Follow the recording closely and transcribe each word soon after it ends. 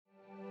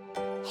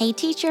Hey,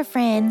 teacher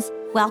friends.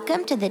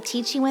 Welcome to the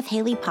Teaching with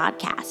Haley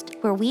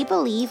podcast, where we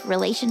believe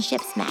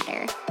relationships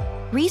matter.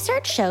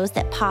 Research shows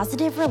that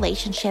positive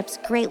relationships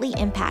greatly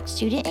impact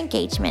student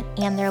engagement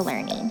and their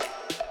learning.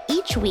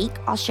 Each week,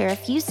 I'll share a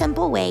few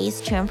simple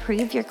ways to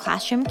improve your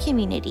classroom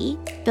community,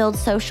 build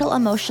social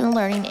emotional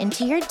learning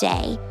into your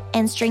day,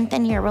 and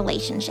strengthen your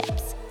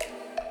relationships.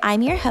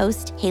 I'm your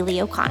host,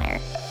 Haley O'Connor.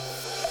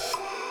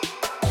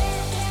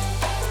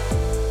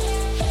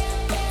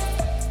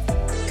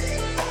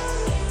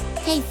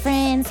 Hey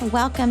friends,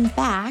 welcome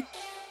back.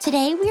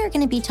 Today we are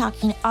going to be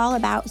talking all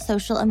about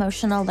social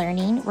emotional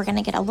learning. We're going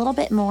to get a little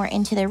bit more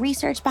into the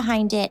research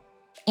behind it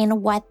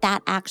and what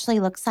that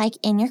actually looks like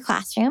in your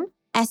classroom.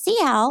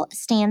 SEL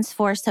stands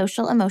for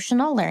social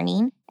emotional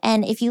learning.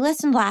 And if you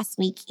listened last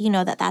week, you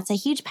know that that's a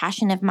huge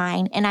passion of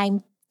mine. And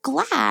I'm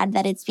glad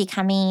that it's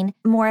becoming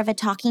more of a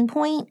talking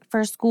point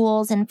for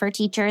schools and for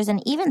teachers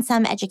and even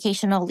some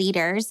educational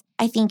leaders.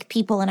 I think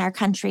people in our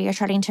country are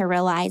starting to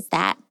realize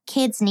that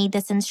kids need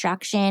this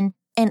instruction,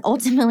 and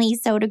ultimately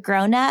so do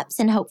grown-ups.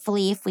 And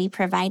hopefully if we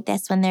provide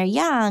this when they're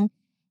young,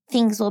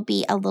 things will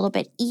be a little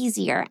bit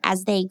easier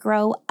as they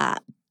grow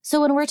up.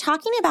 So when we're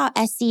talking about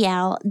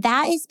SEL,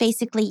 that is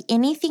basically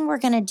anything we're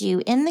going to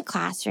do in the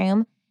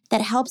classroom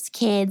that helps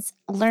kids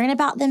learn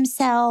about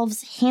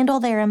themselves, handle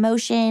their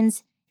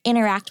emotions,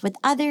 interact with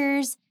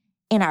others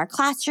in our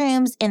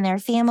classrooms, in their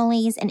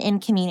families, and in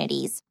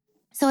communities.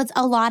 So it's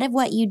a lot of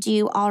what you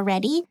do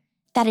already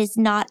that is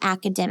not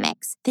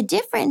academics. The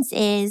difference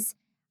is,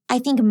 I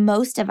think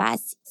most of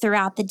us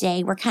throughout the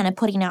day, we're kind of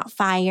putting out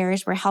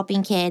fires. We're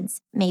helping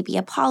kids maybe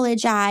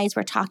apologize.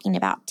 We're talking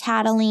about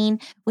tattling.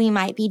 We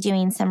might be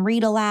doing some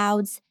read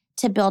alouds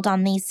to build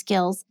on these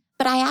skills.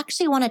 But I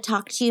actually want to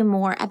talk to you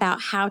more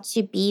about how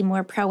to be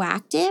more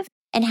proactive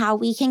and how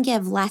we can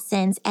give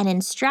lessons and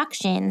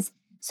instructions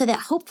so that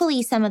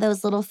hopefully some of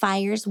those little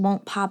fires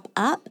won't pop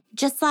up.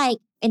 Just like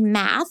in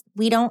math,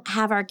 we don't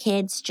have our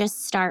kids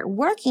just start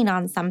working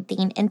on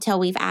something until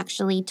we've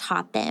actually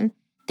taught them.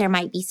 There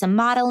might be some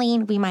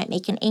modeling. We might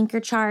make an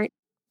anchor chart.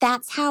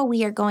 That's how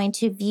we are going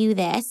to view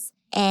this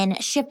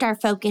and shift our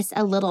focus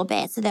a little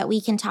bit so that we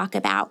can talk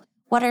about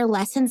what are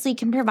lessons we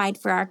can provide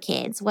for our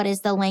kids? What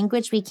is the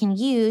language we can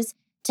use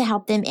to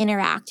help them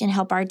interact and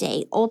help our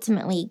day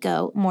ultimately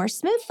go more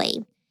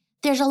smoothly?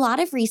 There's a lot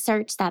of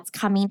research that's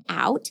coming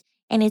out,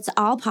 and it's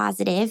all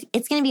positive.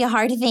 It's going to be a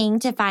hard thing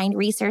to find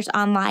research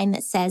online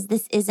that says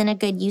this isn't a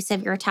good use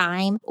of your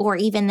time or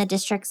even the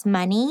district's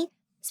money.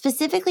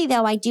 Specifically,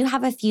 though, I do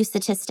have a few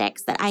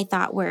statistics that I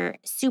thought were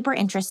super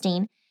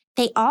interesting.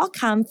 They all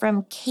come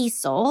from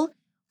CASEL,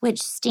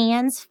 which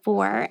stands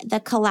for the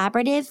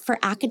Collaborative for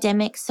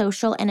Academic,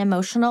 Social, and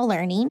Emotional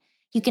Learning.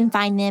 You can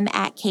find them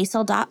at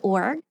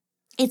casel.org.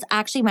 It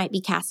actually might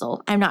be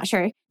CASEL. I'm not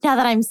sure. Now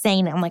that I'm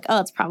saying it, I'm like,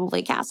 oh, it's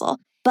probably CASEL.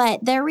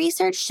 But their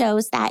research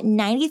shows that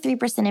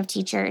 93% of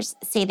teachers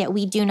say that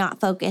we do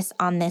not focus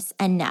on this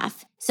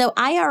enough. So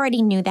I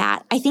already knew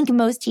that. I think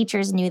most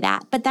teachers knew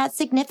that, but that's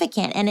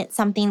significant. And it's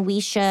something we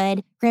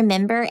should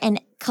remember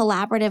and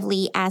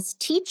collaboratively as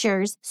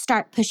teachers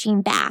start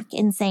pushing back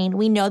and saying,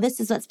 we know this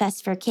is what's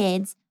best for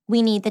kids.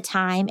 We need the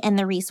time and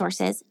the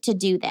resources to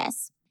do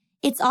this.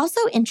 It's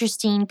also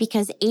interesting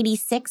because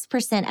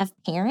 86% of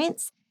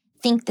parents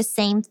think the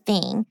same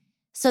thing.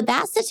 So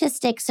that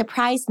statistic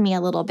surprised me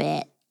a little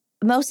bit.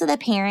 Most of the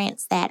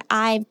parents that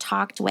I've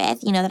talked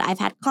with, that I've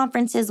had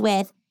conferences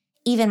with,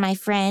 even my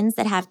friends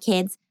that have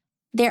kids,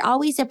 they're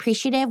always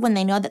appreciative when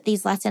they know that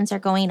these lessons are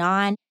going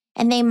on,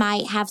 and they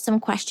might have some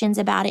questions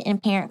about it in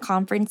parent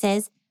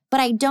conferences.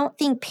 But I don't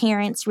think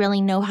parents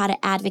really know how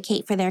to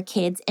advocate for their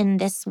kids in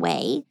this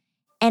way.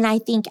 And I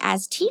think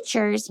as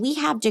teachers, we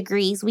have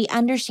degrees, we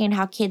understand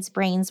how kids'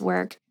 brains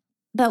work,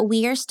 but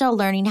we are still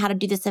learning how to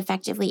do this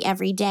effectively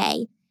every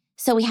day.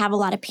 So we have a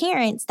lot of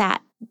parents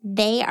that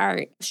they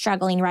are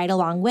struggling right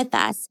along with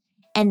us,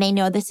 and they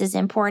know this is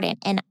important.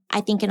 And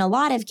I think in a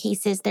lot of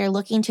cases, they're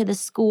looking to the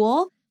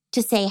school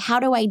to say, how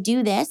do I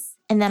do this?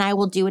 And then I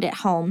will do it at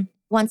home.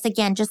 Once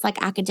again, just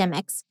like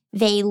academics,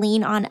 they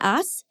lean on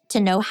us to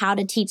know how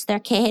to teach their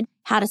kid,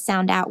 how to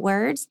sound out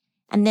words.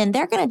 And then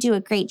they're going to do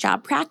a great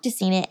job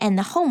practicing it. And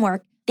the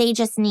homework, they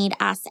just need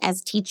us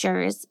as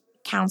teachers,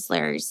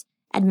 counselors,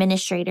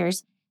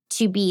 administrators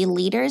to be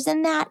leaders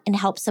in that and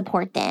help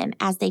support them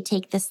as they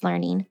take this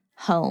learning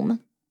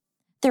home.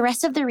 The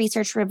rest of the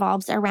research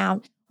revolves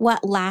around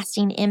what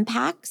lasting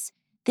impacts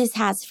this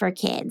has for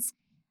kids.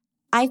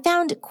 I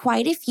found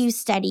quite a few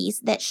studies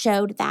that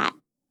showed that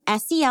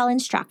SEL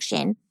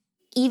instruction,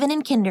 even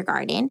in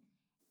kindergarten,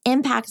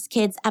 impacts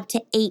kids up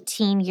to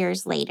 18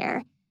 years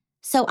later.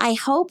 So I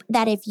hope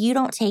that if you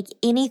don't take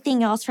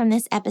anything else from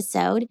this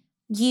episode,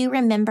 you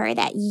remember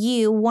that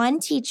you, one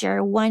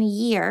teacher, 1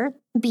 year,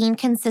 being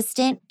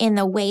consistent in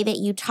the way that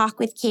you talk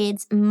with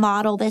kids,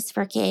 model this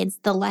for kids,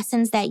 the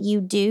lessons that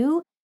you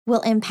do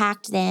will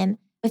impact them.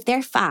 If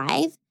they're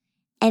 5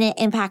 and it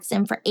impacts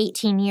them for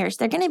 18 years,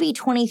 they're going to be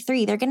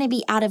 23. They're going to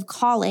be out of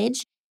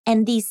college,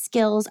 and these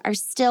skills are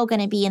still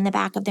going to be in the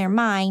back of their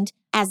mind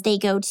as they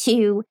go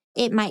to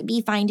It might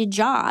be find a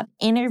job,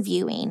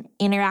 interviewing,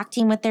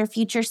 interacting with their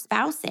future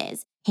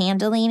spouses,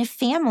 handling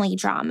family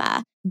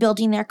drama,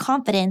 building their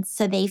confidence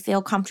so they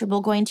feel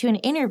comfortable going to an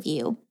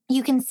interview.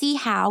 You can see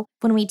how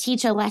when we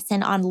teach a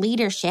lesson on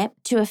leadership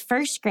to a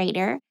first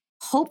grader,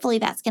 hopefully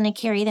that's going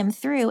to carry them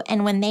through.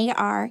 And when they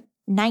are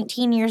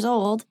 19 years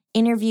old,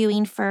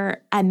 interviewing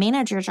for a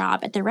manager job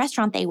at the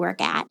restaurant they work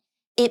at,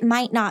 it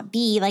might not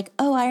be like,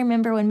 oh, I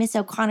remember when Miss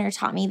O'Connor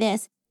taught me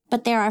this,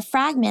 but there are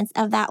fragments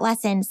of that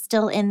lesson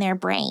still in their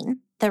brain.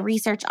 The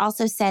research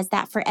also says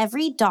that for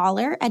every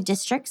dollar a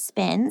district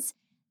spends,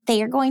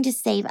 they are going to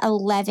save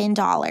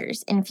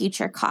 $11 in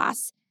future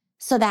costs.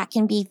 So that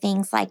can be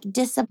things like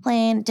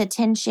discipline,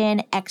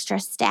 detention, extra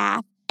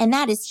staff. And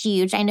that is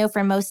huge. I know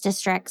for most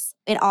districts,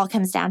 it all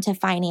comes down to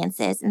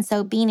finances. And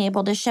so being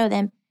able to show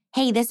them,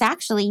 hey, this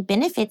actually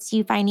benefits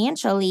you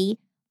financially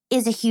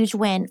is a huge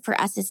win for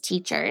us as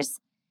teachers.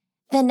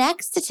 The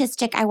next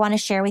statistic I want to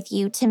share with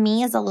you, to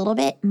me, is a little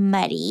bit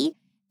muddy.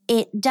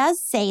 It does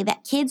say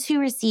that kids who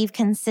receive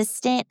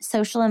consistent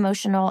social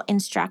emotional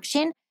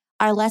instruction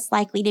are less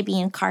likely to be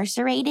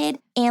incarcerated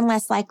and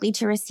less likely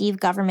to receive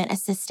government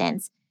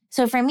assistance.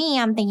 So for me,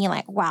 I'm thinking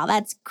like, wow,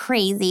 that's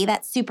crazy.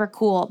 That's super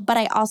cool. But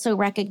I also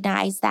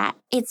recognize that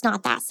it's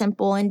not that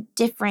simple and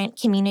different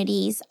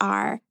communities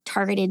are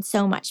targeted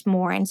so much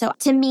more. And so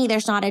to me,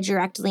 there's not a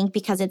direct link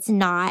because it's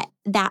not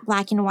that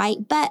black and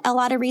white, but a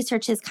lot of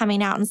research is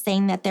coming out and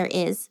saying that there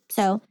is.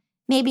 So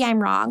maybe I'm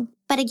wrong.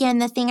 But again,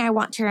 the thing I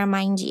want to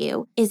remind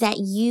you is that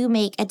you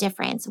make a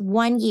difference.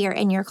 1 year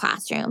in your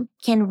classroom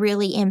can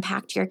really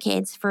impact your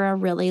kids for a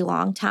really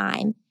long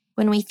time.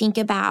 When we think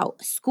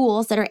about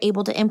schools that are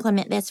able to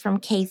implement this from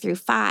K through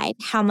 5,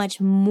 how much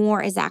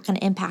more is that going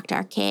to impact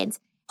our kids?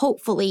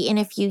 Hopefully, in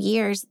a few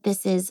years,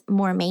 this is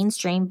more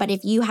mainstream. But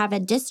if you have a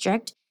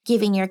district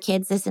giving your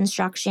kids this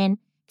instruction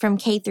from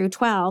K through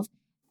 12,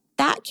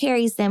 that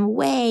carries them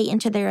way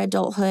into their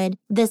adulthood,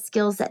 the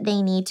skills that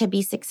they need to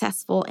be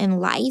successful in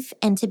life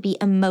and to be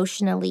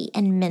emotionally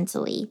and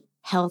mentally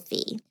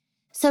healthy.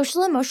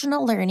 Social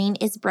emotional learning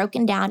is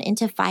broken down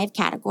into 5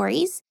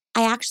 categories.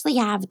 I actually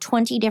have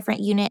 20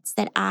 different units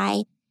that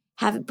I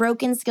have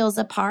broken skills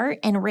apart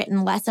and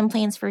written lesson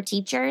plans for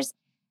teachers.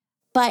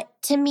 But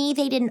to me,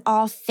 they didn't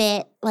all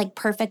fit like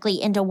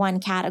perfectly into one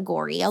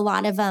category. A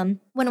lot of them,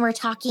 when we're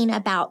talking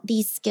about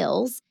these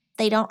skills,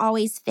 they don't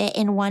always fit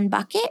in one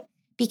bucket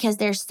because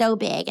they're so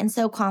big and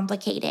so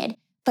complicated.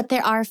 But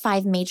there are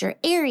 5 major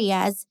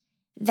areas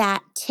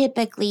that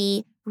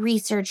typically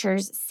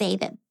researchers say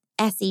that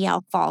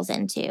SEL falls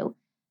into.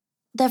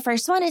 The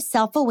first one is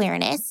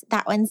self-awareness.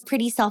 That one's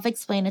pretty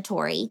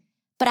self-explanatory.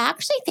 But I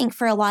actually think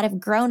for a lot of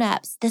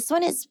grown-ups, this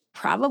one is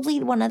probably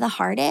one of the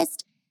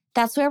hardest.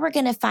 That's where we're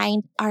going to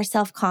find our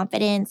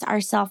self-confidence, our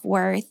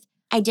self-worth,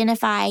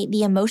 identify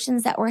the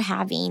emotions that we're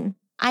having.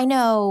 I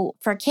know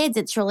for kids,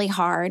 it's really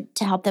hard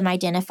to help them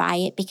identify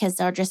it because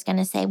they're just going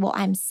to say, well,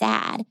 I'm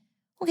sad.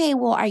 Okay,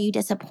 well, are you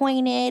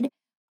disappointed?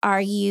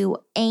 Are you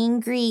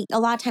angry? A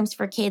lot of times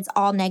for kids,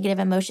 all negative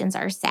emotions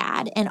are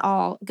sad and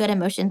all good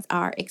emotions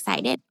are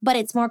excited, but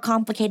it's more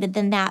complicated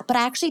than that. But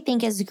I actually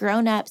think as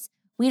grown-ups,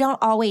 we don't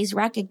always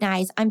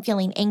recognize I'm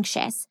feeling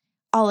anxious.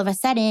 All of a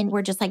sudden,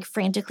 we're just like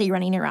frantically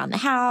running around the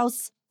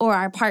house, or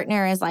our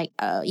partner is like,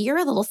 oh, you're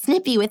a little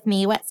snippy with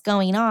me. What's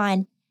going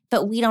on?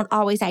 But we don't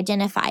always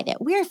identify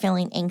that we're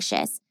feeling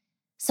anxious.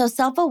 So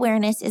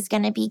self-awareness is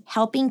going to be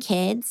helping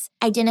kids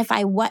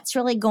identify what's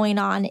really going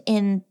on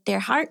in their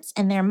hearts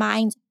and their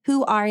minds.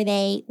 Who are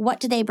they? What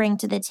do they bring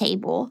to the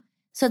table?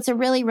 So it's a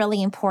really,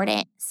 really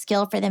important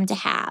skill for them to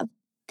have.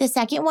 The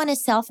second one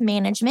is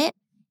self-management.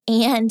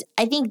 And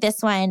I think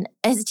this one,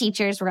 as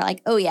teachers, we're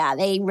like, oh yeah,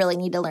 they really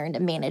need to learn to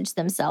manage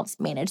themselves,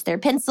 manage their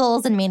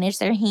pencils and manage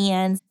their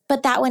hands.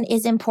 But that one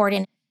is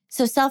important.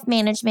 So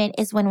self-management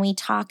is when we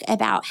talk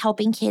about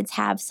helping kids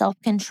have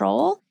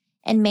self-control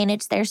and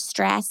manage their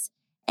stress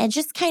and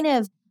just kind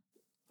of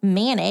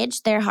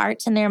manage their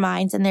hearts and their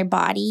minds and their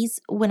bodies.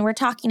 When we're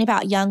talking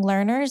about young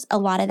learners, a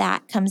lot of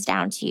that comes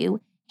down to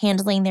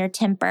handling their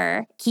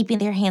temper, keeping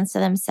their hands to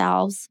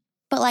themselves.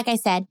 But like I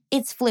said,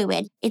 it's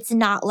fluid. It's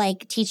not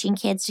like teaching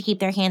kids to keep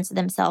their hands to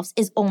themselves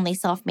is only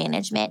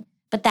self-management,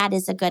 but that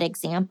is a good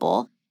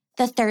example.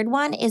 The third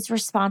one is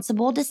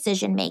responsible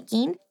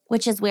decision-making,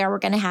 which is where we're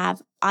going to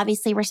have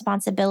obviously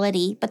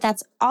responsibility, but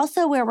that's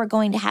also where we're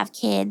going to have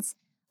kids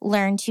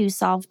learn to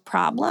solve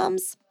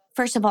problems.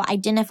 First of all,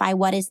 identify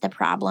what is the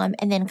problem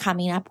and then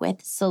coming up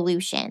with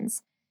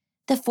solutions.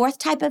 The fourth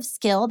type of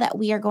skill that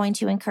we are going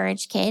to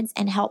encourage kids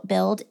and help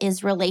build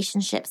is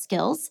relationship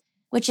skills,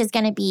 which is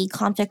going to be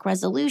conflict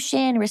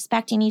resolution,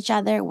 respecting each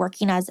other,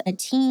 working as a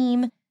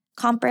team,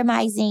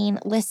 compromising,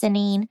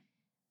 listening.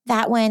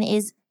 That one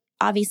is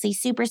obviously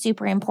super,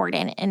 super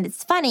important. And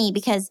it's funny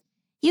because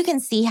you can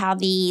see how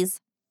these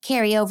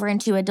carry over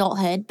into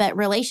adulthood, but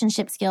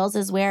relationship skills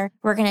is where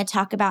we're going to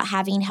talk about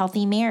having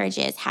healthy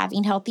marriages,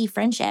 having healthy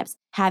friendships,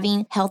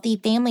 having healthy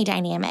family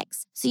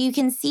dynamics. So you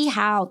can see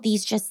how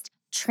these just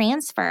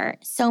transfer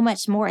so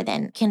much more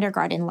than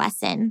kindergarten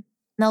lesson.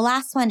 The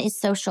last one is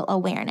social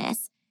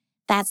awareness.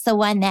 That's the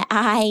one that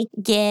I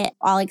get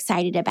all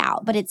excited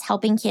about, but it's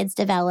helping kids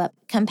develop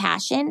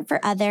compassion for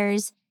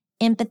others,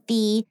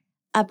 empathy,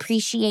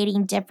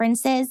 appreciating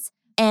differences.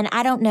 And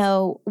I don't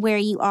know where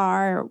you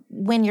are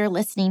when you're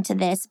listening to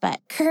this,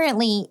 but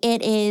currently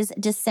it is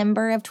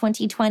December of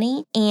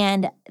 2020,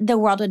 and the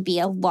world would be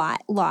a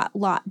lot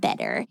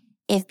better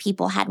if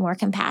people had more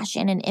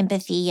compassion and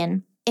empathy.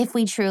 And if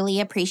we truly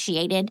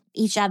appreciated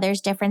each other's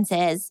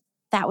differences,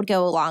 that would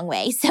go a long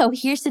way. So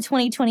here's to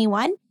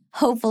 2021.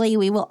 Hopefully,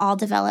 we will all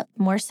develop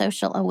more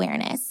social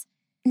awareness.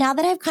 Now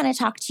that I've kind of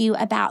talked to you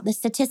about the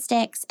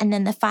statistics and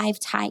then the 5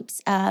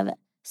 types of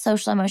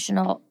social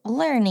emotional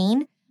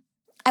learning,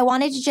 I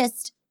wanted to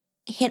just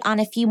hit on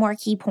a few more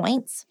key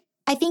points.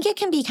 I think it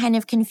can be kind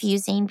of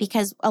confusing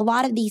because a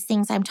lot of these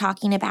things I'm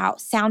talking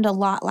about sound a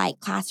lot like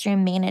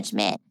classroom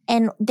management,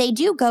 and they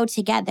do go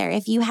together.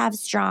 If you have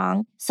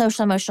strong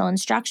social emotional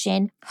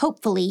instruction,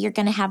 hopefully you're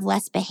going to have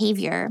less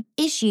behavior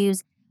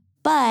issues.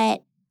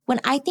 But when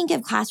I think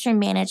of classroom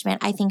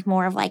management, I think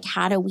more of like,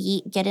 how do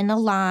we get in a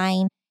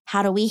line?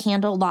 How do we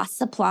handle lost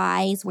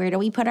supplies? Where do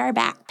we put our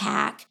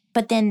backpack?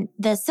 But then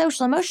the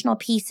social emotional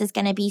piece is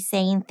going to be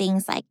saying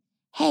things like,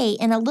 hey,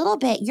 in a little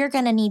bit, you're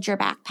going to need your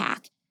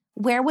backpack.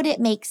 Where would it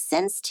make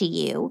sense to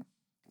you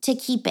to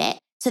keep it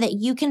so that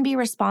you can be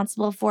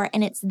responsible for it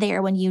and it's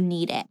there when you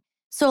need it?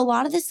 So a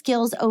lot of the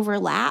skills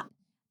overlap,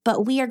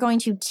 but we are going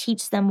to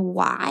teach them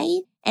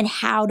why and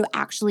how to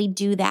actually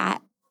do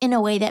that in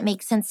a way that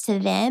makes sense to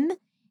them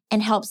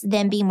and helps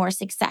them be more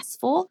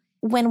successful.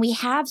 When we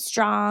have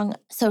strong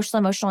social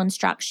emotional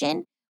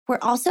instruction, we're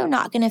also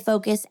not going to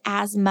focus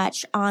as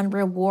much on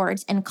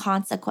rewards and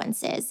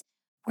consequences.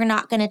 We're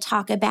not going to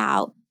talk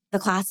about the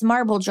class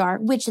marble jar,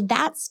 which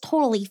that's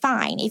totally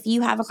fine. If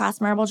you have a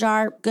class marble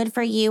jar, good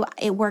for you.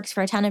 It works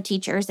for a ton of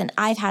teachers, and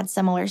I've had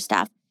similar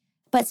stuff.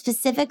 But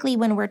specifically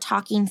when we're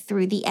talking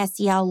through the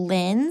SEL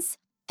lens,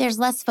 there's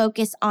less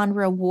focus on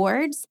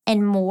rewards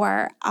and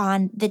more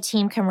on the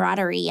team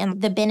camaraderie.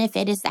 And the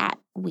benefit is that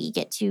we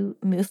get to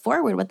move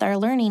forward with our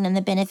learning. And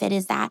the benefit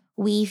is that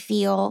we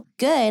feel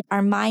good.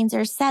 Our minds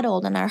are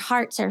settled and our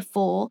hearts are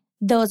full.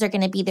 Those are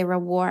going to be the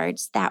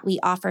rewards that we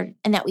offer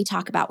and that we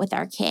talk about with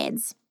our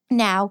kids.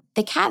 Now,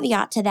 the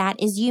caveat to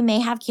that is you may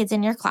have kids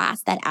in your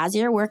class that as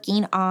you're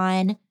working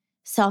on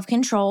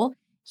self-control,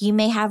 you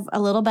may have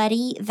a little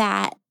buddy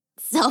that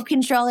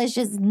self-control is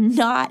just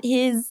not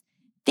his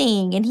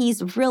thing and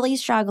he's really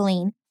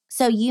struggling.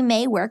 So you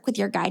may work with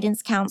your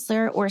guidance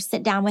counselor or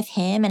sit down with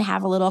him and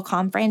have a little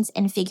conference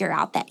and figure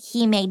out that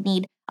he may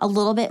need a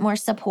little bit more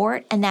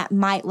support, and that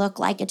might look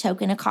like a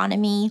token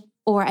economy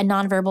or a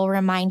nonverbal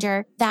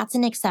reminder. That's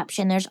an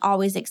exception. There's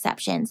always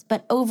exceptions.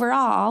 But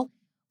overall,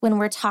 when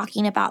we're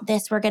talking about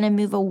this, we're going to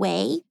move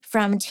away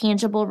from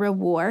tangible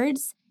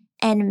rewards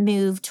and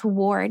move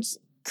towards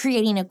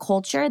creating a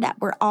culture that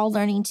we're all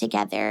learning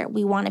together.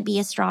 We want to be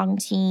a strong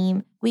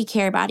team. We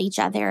care about each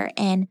other.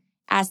 And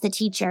as the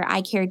teacher,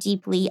 I care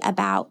deeply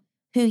about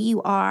who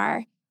you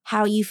are,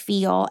 how you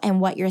feel, and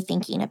what you're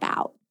thinking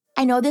about.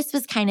 I know this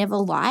was kind of a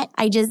lot.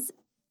 I just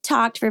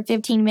talked for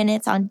 15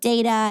 minutes on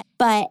data,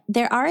 but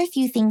there are a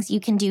few things you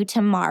can do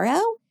tomorrow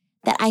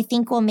that I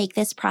think will make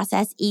this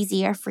process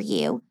easier for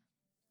you.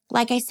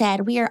 Like I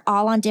said, we are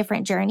all on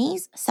different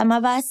journeys. Some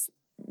of us,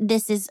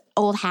 this is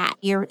old hat.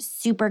 You're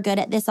super good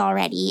at this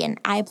already, and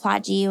I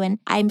applaud you, and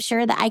I'm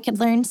sure that I could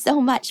learn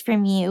so much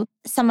from you.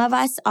 Some of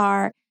us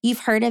are, you've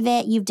heard of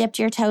it, you've dipped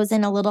your toes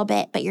in a little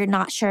bit, but you're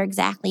not sure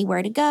exactly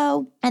where to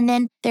go. And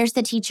then there's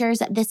the teachers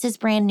that this is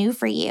brand new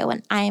for you,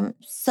 and I'm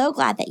so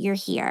glad that you're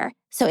here.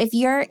 So if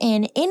you're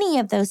in any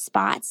of those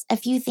spots, a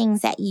few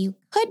things that you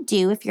could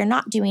do if you're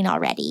not doing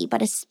already,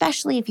 but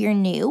especially if you're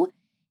new,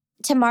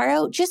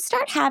 tomorrow, just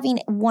start having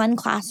one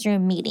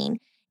classroom meeting.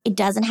 It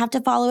doesn't have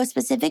to follow a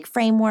specific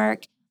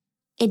framework.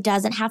 It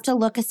doesn't have to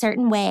look a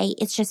certain way.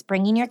 It's just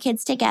bringing your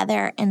kids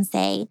together and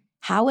say,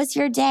 how was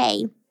your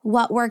day?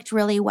 What worked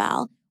really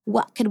well?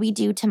 What could we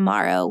do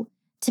tomorrow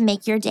to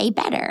make your day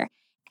better?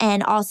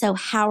 And also,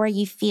 how are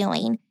you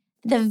feeling?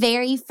 The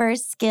very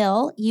first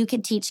skill you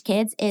could teach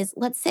kids is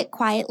let's sit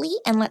quietly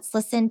and let's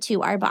listen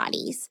to our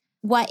bodies.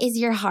 What is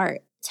your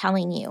heart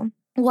telling you?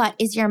 What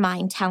is your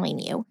mind telling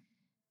you?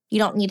 You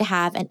don't need to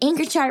have an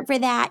anchor chart for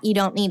that. You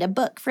don't need a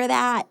book for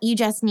that. You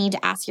just need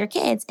to ask your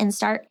kids and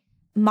start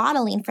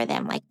modeling for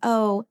them like,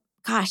 oh,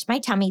 gosh, my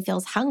tummy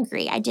feels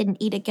hungry. I didn't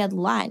eat a good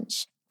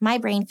lunch. My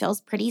brain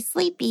feels pretty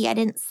sleepy. I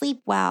didn't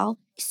sleep well.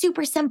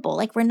 Super simple.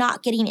 Like we're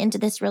not getting into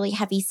this really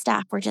heavy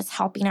stuff. We're just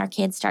helping our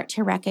kids start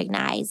to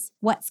recognize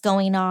what's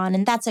going on.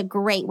 And that's a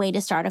great way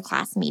to start a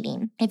class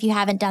meeting if you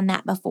haven't done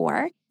that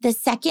before. The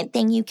second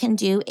thing you can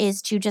do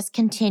is to just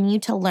continue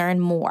to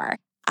learn more.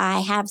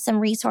 I have some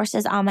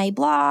resources on my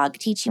blog,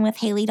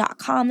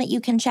 teachingwithhaley.com, that you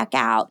can check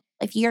out.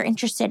 If you're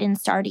interested in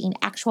starting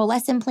actual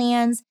lesson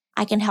plans,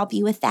 I can help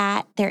you with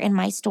that. They're in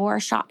my store,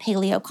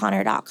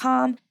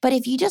 shophaleyoconnor.com. But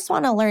if you just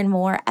want to learn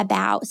more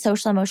about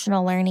social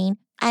emotional learning,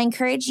 I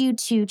encourage you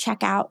to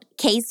check out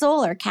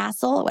CASEL or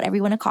CASEL, whatever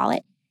you want to call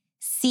it,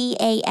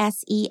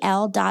 CASEL.org,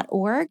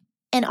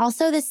 and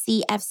also the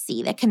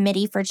CFC, the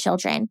Committee for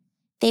Children.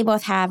 They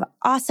both have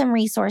awesome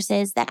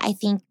resources that I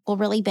think will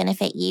really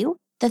benefit you.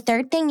 The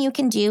third thing you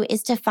can do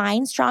is to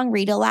find strong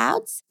read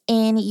alouds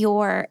in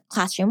your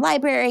classroom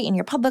library, in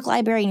your public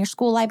library, in your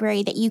school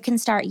library that you can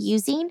start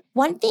using.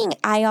 One thing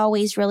I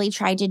always really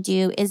try to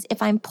do is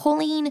if I'm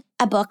pulling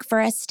a book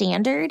for a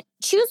standard,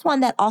 choose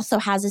one that also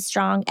has a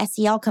strong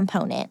SEL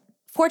component.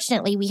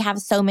 Fortunately, we have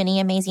so many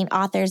amazing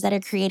authors that are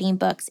creating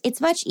books. It's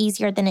much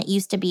easier than it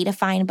used to be to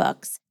find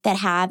books that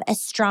have a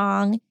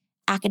strong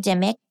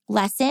academic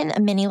lesson, a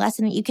mini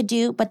lesson that you could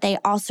do, but they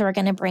also are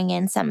going to bring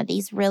in some of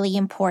these really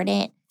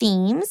important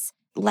themes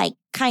like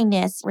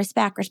kindness,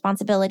 respect,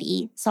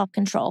 responsibility,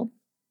 self-control.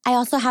 I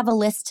also have a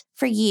list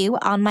for you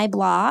on my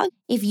blog.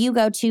 If you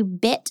go to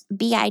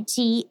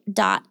bit.ly/HOSEL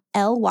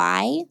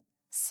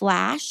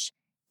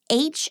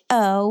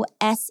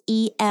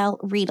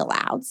read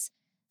alouds.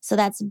 So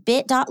that's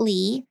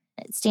bit.ly.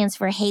 It stands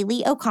for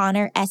Haley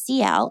O'Connor,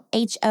 SEL,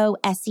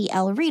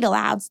 HOSEL read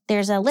alouds.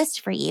 There's a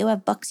list for you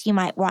of books you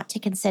might want to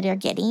consider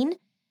getting.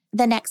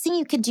 The next thing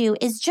you could do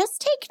is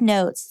just take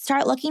notes.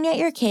 Start looking at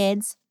your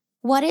kids.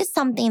 What is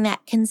something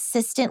that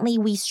consistently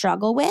we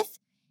struggle with?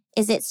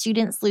 Is it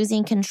students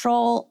losing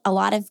control? A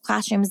lot of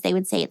classrooms, they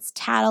would say it's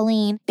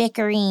tattling,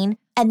 bickering.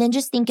 And then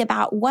just think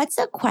about what's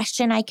a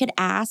question I could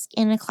ask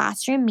in a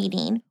classroom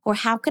meeting, or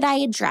how could I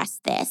address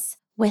this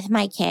with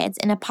my kids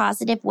in a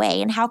positive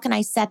way, and how can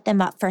I set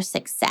them up for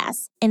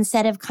success?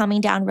 Instead of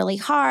coming down really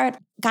hard,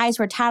 guys,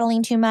 we're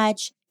tattling too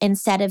much,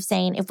 instead of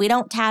saying, if we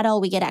don't tattle,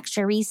 we get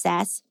extra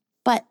recess.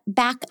 But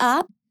back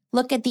up,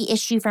 look at the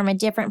issue from a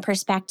different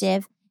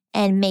perspective,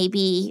 and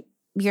maybe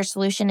your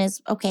solution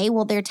is, okay,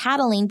 well, they're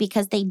tattling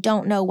because they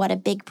don't know what a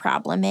big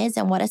problem is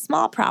and what a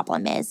small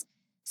problem is.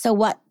 So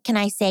what can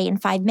I say in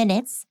 5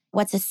 minutes?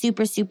 What's a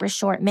super, super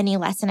short mini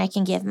lesson I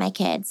can give my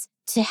kids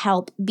to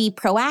help be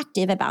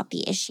proactive about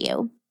the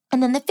issue?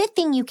 And then the fifth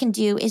thing you can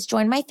do is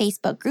join my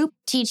Facebook group,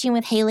 Teaching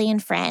with Haley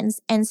and Friends,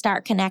 and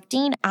start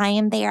connecting. I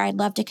am there. I'd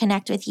love to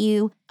connect with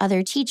you.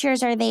 Other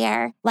teachers are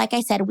there. Like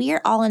I said, we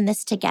are all in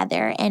this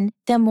together. And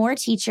the more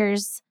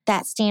teachers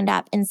that stand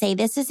up and say,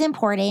 this is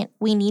important,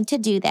 we need to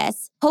do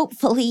this,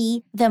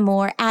 hopefully the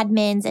more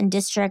admins and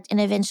district and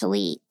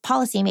eventually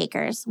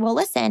policymakers will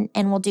listen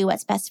and will do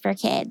what's best for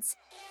kids.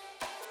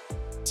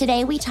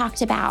 Today, we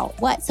talked about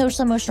what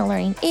social emotional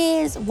learning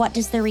is, what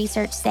does the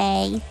research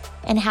say,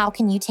 and how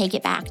can you take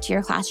it back to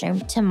your classroom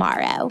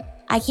tomorrow.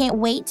 I can't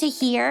wait to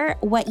hear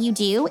what you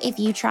do. If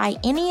you try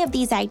any of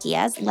these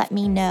ideas, let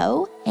me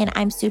know, and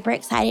I'm super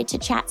excited to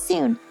chat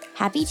soon.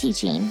 Happy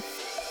teaching.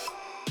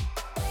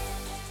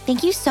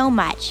 Thank you so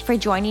much for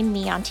joining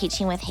me on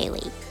Teaching with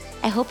Haley.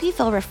 I hope you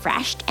feel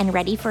refreshed and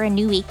ready for a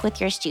new week with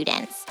your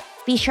students.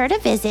 Be sure to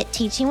visit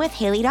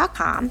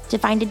teachingwithhaley.com to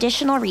find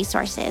additional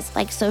resources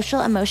like social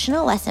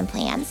emotional lesson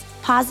plans,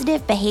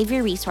 positive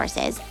behavior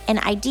resources, and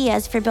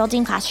ideas for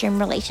building classroom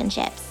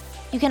relationships.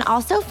 You can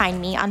also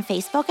find me on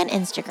Facebook and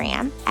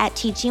Instagram at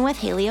Teaching with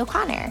Haley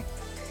O'Connor.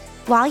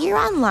 While you're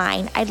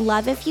online, I'd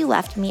love if you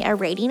left me a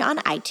rating on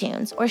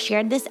iTunes or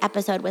shared this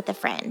episode with a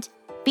friend.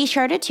 Be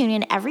sure to tune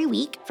in every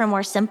week for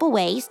more simple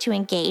ways to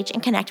engage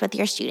and connect with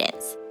your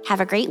students.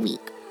 Have a great week.